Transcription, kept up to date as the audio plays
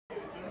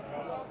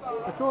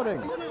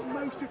Recording.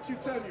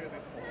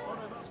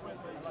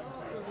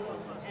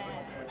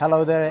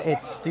 Hello there,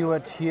 it's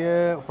Stuart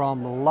here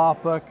from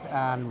LARP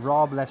and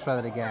Rob. Let's try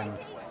that again.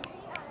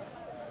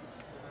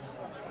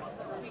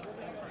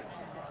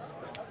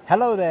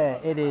 Hello there,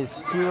 it is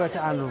Stuart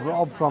and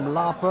Rob from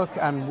LARP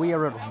and we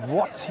are at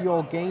What's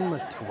Your Game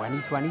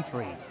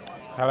 2023.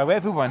 Hello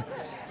everyone,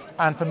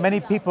 and for many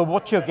people,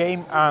 What's Your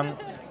Game, and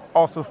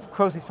also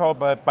closely followed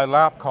by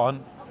LARPCon,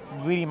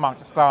 really marked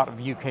the start of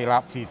the UK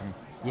LARP season.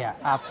 Yeah,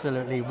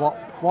 absolutely.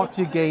 What's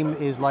Your Game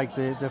is like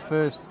the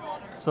first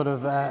sort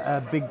of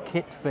big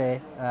kit fair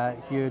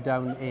here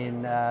down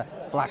in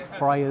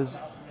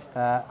Blackfriars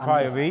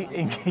Priory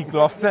in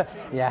Gloucester.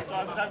 Yeah.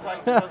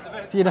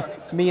 You know,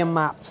 me and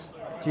maps,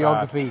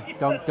 geography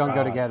don't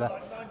go together.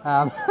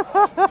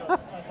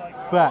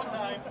 But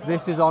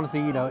this is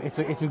honestly, you know, it's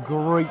a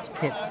great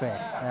kit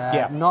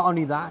fair. Not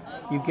only that,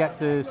 you get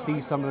to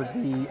see some of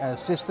the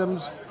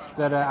systems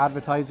that are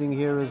advertising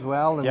here as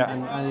well,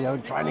 and you know,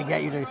 trying to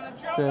get you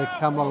to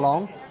come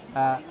along.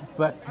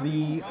 But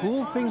the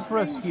whole thing for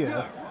us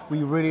here,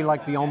 we really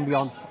like the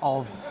ambience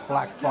of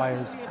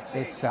Blackfriars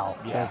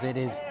itself, because it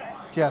is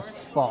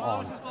just spot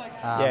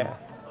on.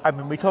 I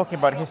mean, we're talking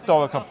about a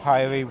historical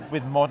priory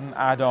with modern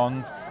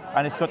add-ons,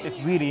 and it's got this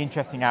really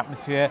interesting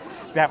atmosphere.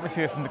 The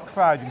atmosphere from the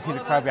crowd, you can see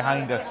the crowd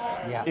behind us,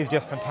 is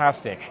just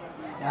fantastic.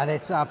 And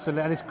it's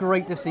absolutely, and it's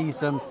great to see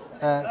some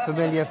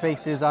familiar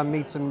faces and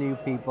meet some new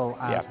people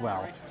as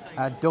well.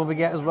 Don't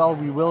forget as well,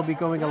 we will be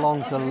going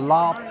along to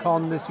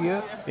LARPCon this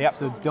year,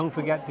 so don't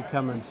forget to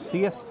come and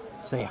see us,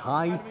 say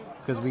hi,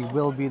 because we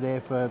will be there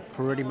for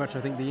pretty much,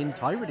 I think, the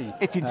entirety.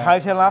 It's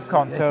entirety of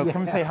LARPCon, so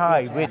come say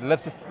hi. We'd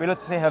love to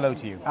say hello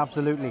to you.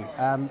 Absolutely.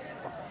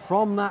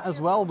 From that as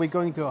well, we're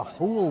going to a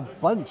whole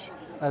bunch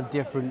of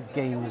different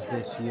games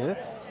this year,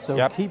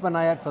 so keep an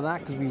eye out for that,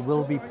 because we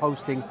will be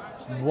posting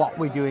what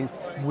we're doing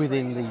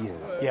within the year.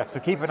 Yeah, so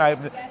keep an eye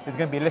out. There's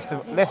going to be a list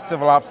of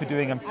LARPs we're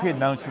doing and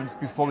pre-announcements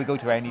before we go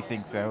to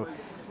anything, so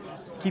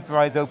keep your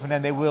eyes open,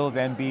 and there will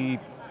then be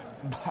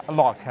a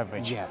lot of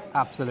coverage. Yeah,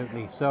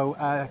 absolutely. So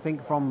I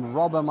think from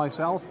Rob and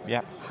myself,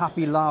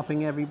 happy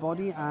LARPing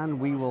everybody, and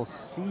we will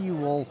see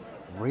you all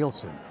real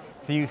soon.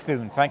 See you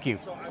soon. Thank you.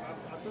 So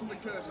I've done the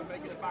curse of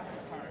making a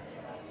backup character.